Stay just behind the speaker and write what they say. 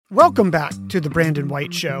Welcome back to The Brandon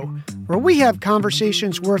White Show, where we have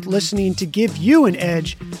conversations worth listening to give you an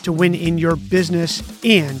edge to win in your business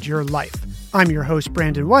and your life. I'm your host,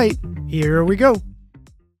 Brandon White. Here we go.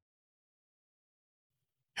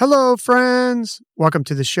 Hello, friends. Welcome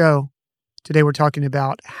to the show. Today we're talking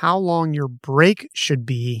about how long your break should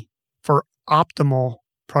be for optimal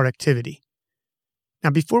productivity. Now,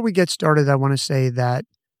 before we get started, I want to say that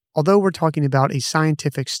although we're talking about a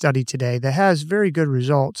scientific study today that has very good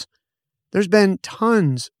results, there's been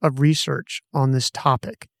tons of research on this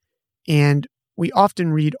topic. And we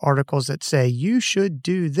often read articles that say, you should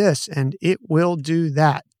do this and it will do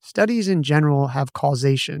that. Studies in general have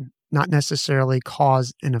causation, not necessarily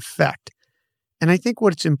cause and effect. And I think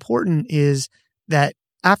what's important is that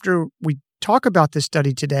after we talk about this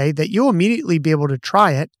study today, that you'll immediately be able to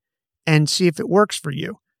try it and see if it works for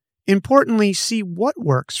you. Importantly, see what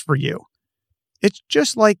works for you. It's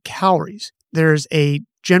just like calories. There's a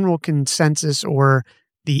general consensus, or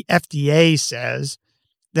the FDA says,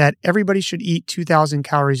 that everybody should eat 2,000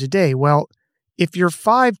 calories a day. Well, if you're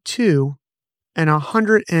 5'2" and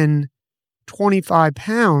 125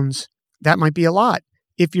 pounds, that might be a lot.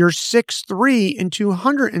 If you're 6'3" and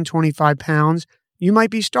 225 pounds, you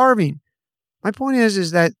might be starving. My point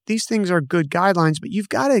is that these things are good guidelines, but you've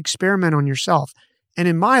got to experiment on yourself. And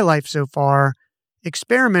in my life so far,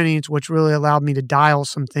 experimenting is what's really allowed me to dial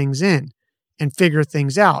some things in and figure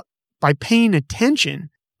things out by paying attention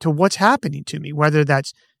to what's happening to me, whether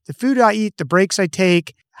that's the food I eat, the breaks I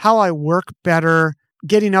take, how I work better,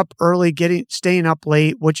 getting up early, staying up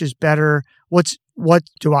late, which is better, what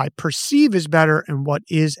do I perceive as better, and what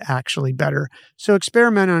is actually better. So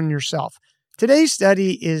experiment on yourself. Today's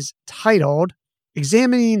study is titled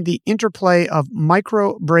Examining the Interplay of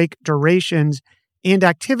Micro Break Durations and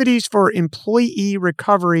Activities for Employee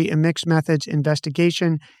Recovery and Mixed Methods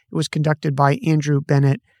Investigation. It was conducted by Andrew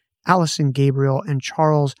Bennett, Allison Gabriel, and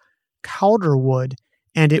Charles Calderwood,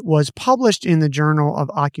 and it was published in the Journal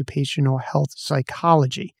of Occupational Health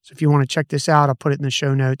Psychology. So if you want to check this out, I'll put it in the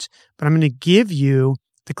show notes, but I'm going to give you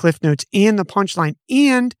the cliff notes and the punchline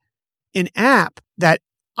and an app that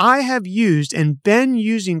I have used and been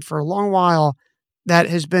using for a long while that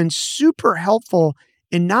has been super helpful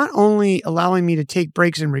in not only allowing me to take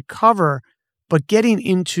breaks and recover, but getting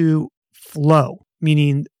into flow,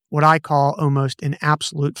 meaning what I call almost an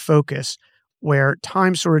absolute focus, where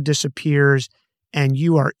time sort of disappears and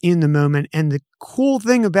you are in the moment. And the cool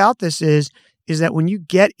thing about this is that when you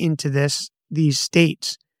get into these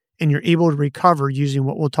states and you're able to recover using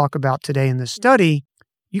what we'll talk about today in this study,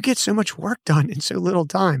 you get so much work done in so little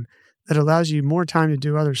time that allows you more time to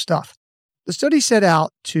do other stuff. The study set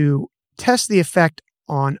out to test the effect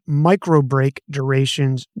on micro break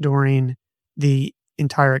durations during the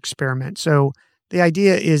entire experiment. So the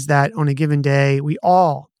idea is that on a given day, we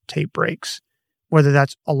all take breaks, whether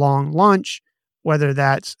that's a long lunch, whether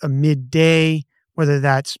that's a midday, whether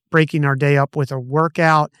that's breaking our day up with a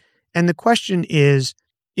workout. And the question is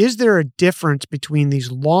there a difference between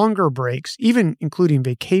these longer breaks, even including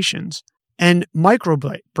vacations, and micro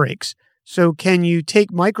breaks? So can you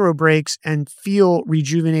take micro breaks and feel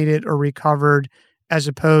rejuvenated or recovered, as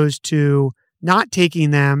opposed to not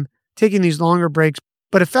taking them, taking these longer breaks,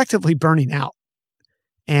 but effectively burning out?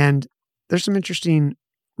 And there's some interesting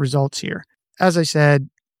results here. As I said,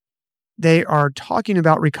 they are talking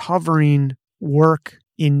about recovering work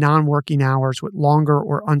in non-working hours with longer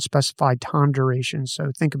or unspecified time durations.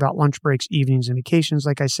 So think about lunch breaks, evenings, and vacations,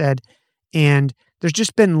 like I said. And there's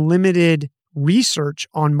just been limited research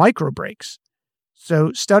on micro breaks.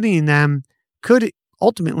 So studying them could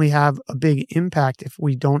ultimately have a big impact if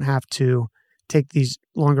we don't have to take these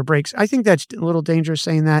longer breaks. I think that's a little dangerous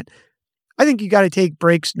saying that. I think you got to take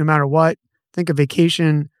breaks no matter what. I think a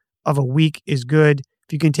vacation of a week is good.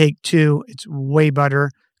 If you can take 2, it's way better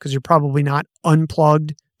because you're probably not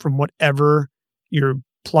unplugged from whatever your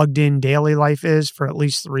plugged in daily life is for at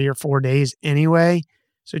least 3 or 4 days anyway.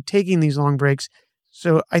 So taking these long breaks.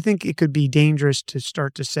 So I think it could be dangerous to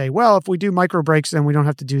start to say, well, if we do micro breaks, then we don't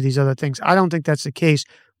have to do these other things. I don't think that's the case,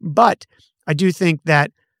 but I do think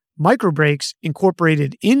that micro breaks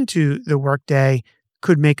incorporated into the workday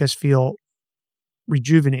could make us feel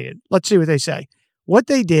rejuvenated. Let's see what they say. What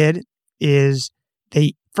they did is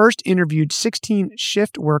they first interviewed 16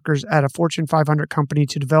 shift workers at a Fortune 500 company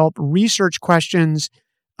to develop research questions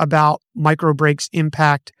about micro breaks'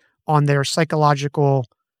 impact on their psychological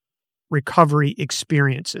recovery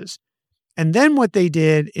experiences. And then what they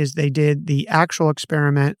did is they did the actual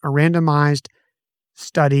experiment, a randomized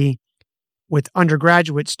study with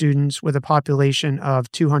undergraduate students with a population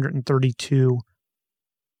of 232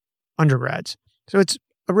 undergrads. So it's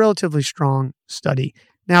a relatively strong study.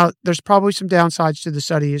 Now, there's probably some downsides to the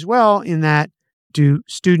study as well, in that do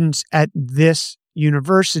students at this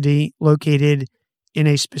university located in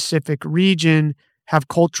a specific region have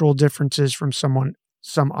cultural differences from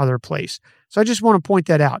some other place? So I just want to point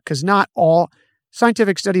that out, because not all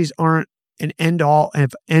scientific studies aren't an end all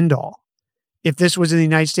of end all. If this was in the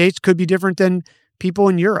United States, could be different than people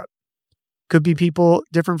in Europe. Could be people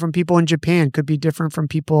different from people in Japan, could be different from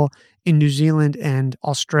people in New Zealand and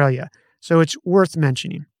Australia. So it's worth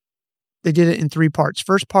mentioning. They did it in 3 parts.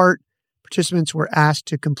 First part, participants were asked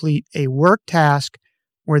to complete a work task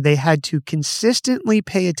where they had to consistently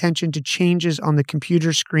pay attention to changes on the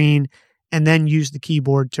computer screen and then use the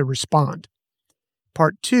keyboard to respond.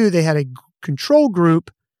 Part 2, they had a control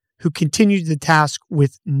group who continued the task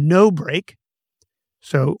with no break.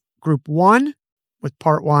 So group 1 with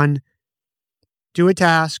part 1, do a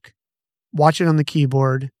task, watch it on the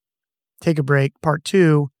keyboard, take a break. Part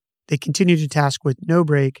 2, they continued the task with no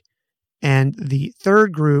break. And the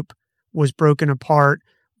third group was broken apart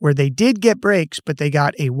where they did get breaks, but they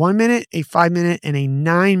got a 1 minute, a 5 minute, and a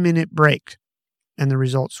 9 minute break. And the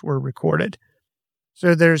results were recorded.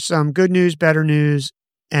 So there's some good news, better news,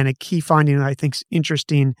 and a key finding that I think is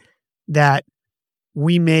interesting that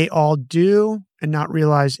we may all do and not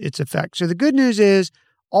realize its effect. So the good news is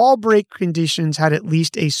all break conditions had at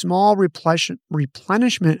least a small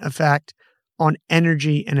replenishment effect on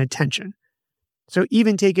energy and attention. So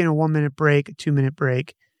even taking a 1 minute break, a 2 minute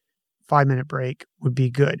break, 5 minute break would be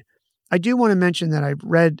good. I do want to mention that I've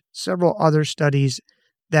read several other studies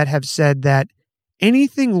that have said that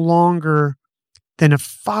anything longer than a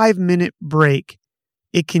 5 minute break,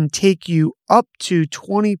 it can take you up to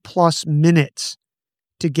 20 plus minutes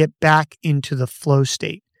to get back into the flow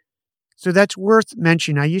state. So that's worth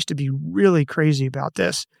mentioning. I used to be really crazy about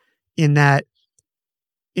this, in that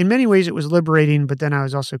in many ways it was liberating, but then I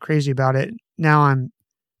was also crazy about it. Now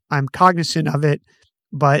I'm cognizant of it,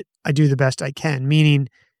 but I do the best I can. Meaning,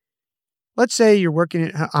 let's say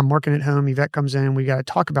I'm working at home, Yvette comes in and we got to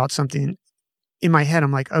talk about something. In my head,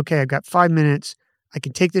 I'm like, okay, I've got 5 minutes. I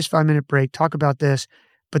can take this 5 minute break, talk about this,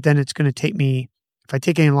 but then it's going to take me, if I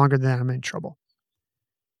take any longer than that, I'm in trouble.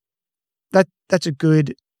 That's a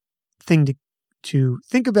good thing to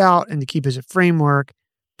think about and to keep as a framework,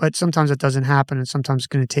 but sometimes that doesn't happen, and sometimes it's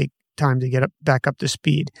going to take time to get back up to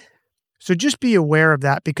speed. So just be aware of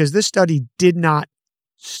that, because this study did not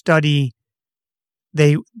study,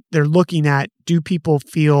 they're looking at, do people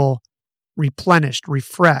feel replenished,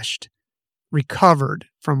 refreshed, recovered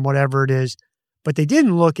from whatever it is, but they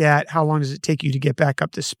didn't look at how long does it take you to get back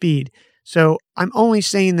up to speed. So I'm only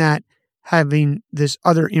saying that having this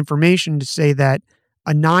other information to say that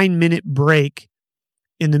a 9 minute break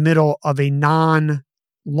in the middle of a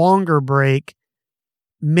non-longer break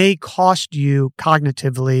may cost you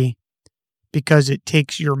cognitively, because it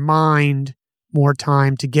takes your mind more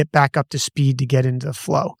time to get back up to speed to get into the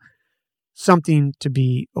flow. Something to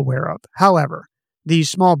be aware of. However,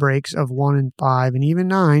 these small breaks of 1 and 5 and even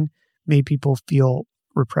 9 made people feel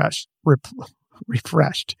refreshed.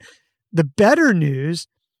 The better news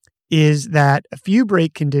is that a few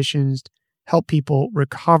break conditions help people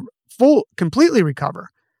completely recover,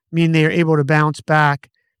 meaning they are able to bounce back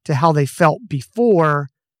to how they felt before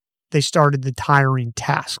they started the tiring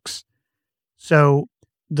tasks. So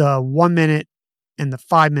the 1 minute and the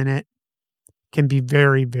 5 minute can be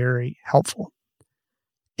very, very helpful.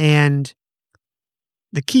 And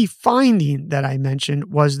the key finding that I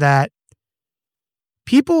mentioned was that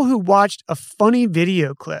people who watched a funny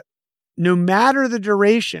video clip, no matter the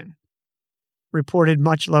duration, reported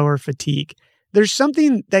much lower fatigue. There's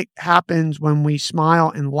something that happens when we smile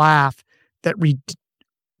and laugh that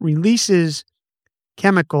releases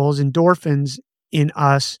chemicals, endorphins in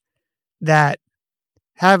us that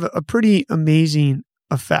have a pretty amazing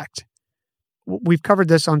effect. We've covered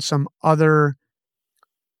this on some other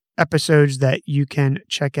episodes that you can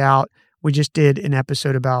check out. We just did an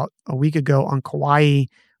episode about a week ago on Kauai,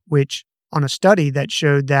 which on a study that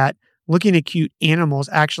showed that looking at cute animals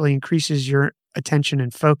actually increases your attention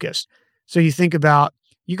and focus. So you think about,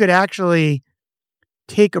 you could actually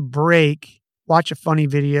take a break, watch a funny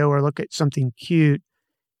video or look at something cute,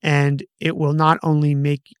 and it will not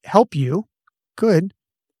only help you, could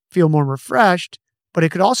feel more refreshed, but it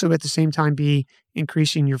could also at the same time be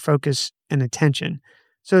increasing your focus and attention.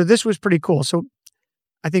 So this was pretty cool. So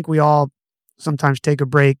I think we all sometimes take a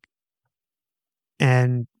break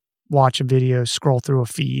and watch a video, scroll through a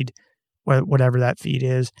feed, whatever that feed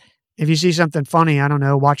is. If you see something funny, I don't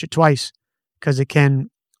know, watch it twice, because it can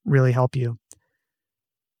really help you.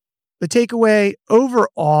 The takeaway,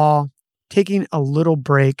 overall, taking a little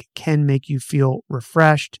break can make you feel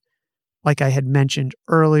refreshed. like I had mentioned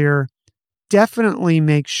earlier, definitely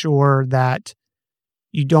make sure that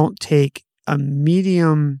you don't take a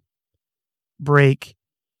medium break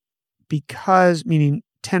because, meaning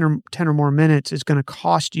 10 or more minutes is going to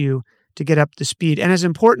cost you to get up to speed. And as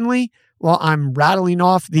importantly, while I'm rattling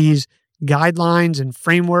off these guidelines and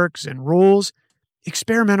frameworks and rules,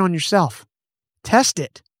 experiment on yourself. Test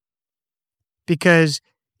it. Because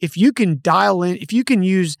if you can dial in, if you can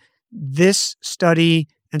use this study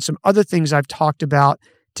and some other things I've talked about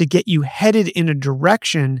to get you headed in a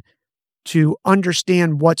direction to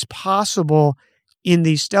understand what's possible in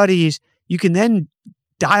these studies, you can then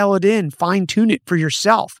dial it in, fine tune it for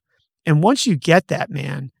yourself. And once you get that,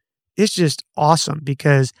 man, it's just awesome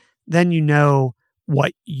because then you know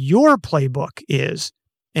what your playbook is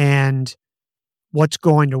and what's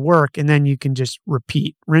going to work. And then you can just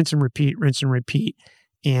repeat, rinse and repeat,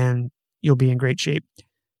 and you'll be in great shape.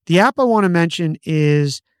 The app I want to mention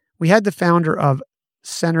is we had the founder of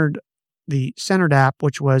the Centered app,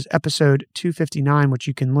 which was episode 259, which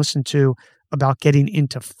you can listen to about getting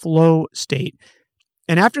into flow state.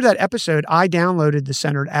 And after that episode, I downloaded the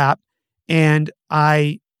Centered app and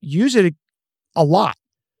I use it a lot.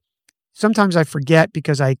 Sometimes I forget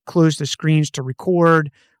because I close the screens to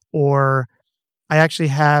record, or I actually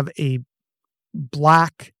have a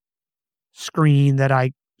black screen that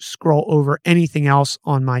I scroll over anything else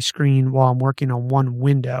on my screen while I'm working on one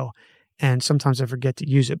window. And sometimes I forget to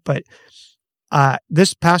use it. But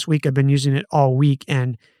this past week, I've been using it all week,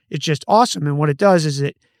 and it's just awesome. And what it does is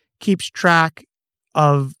it keeps track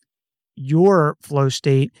of your flow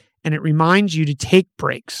state, and it reminds you to take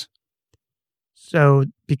breaks. So,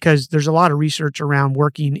 because there's a lot of research around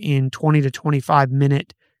working in 20 to 25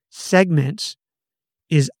 minute segments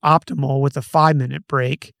is optimal with a 5-minute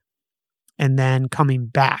break and then coming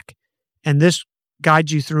back. And this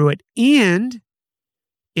guides you through it. And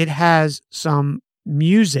it has some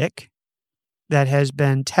music that has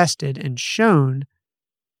been tested and shown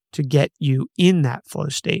to get you in that flow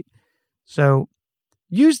state. So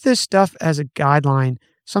use this stuff as a guideline.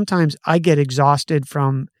 Sometimes I get exhausted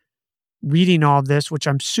from reading all of this, which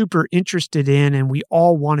I'm super interested in, and we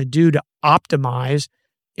all want to do to optimize,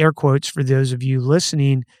 air quotes for those of you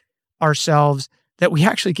listening, ourselves, that we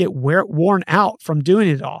actually get worn out from doing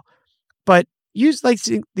it all. But use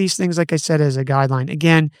these things, like I said, as a guideline.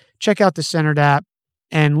 Again, check out the Centered app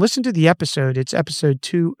and listen to the episode. It's episode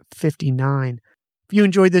 259. If you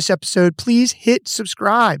enjoyed this episode, please hit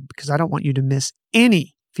subscribe because I don't want you to miss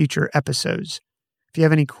any future episodes. If you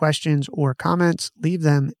have any questions or comments, leave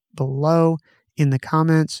them below in the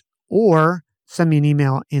comments or send me an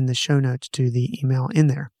email in the show notes to the email in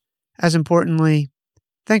there. As importantly,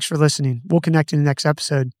 thanks for listening. We'll connect in the next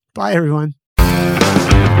episode. Bye, everyone.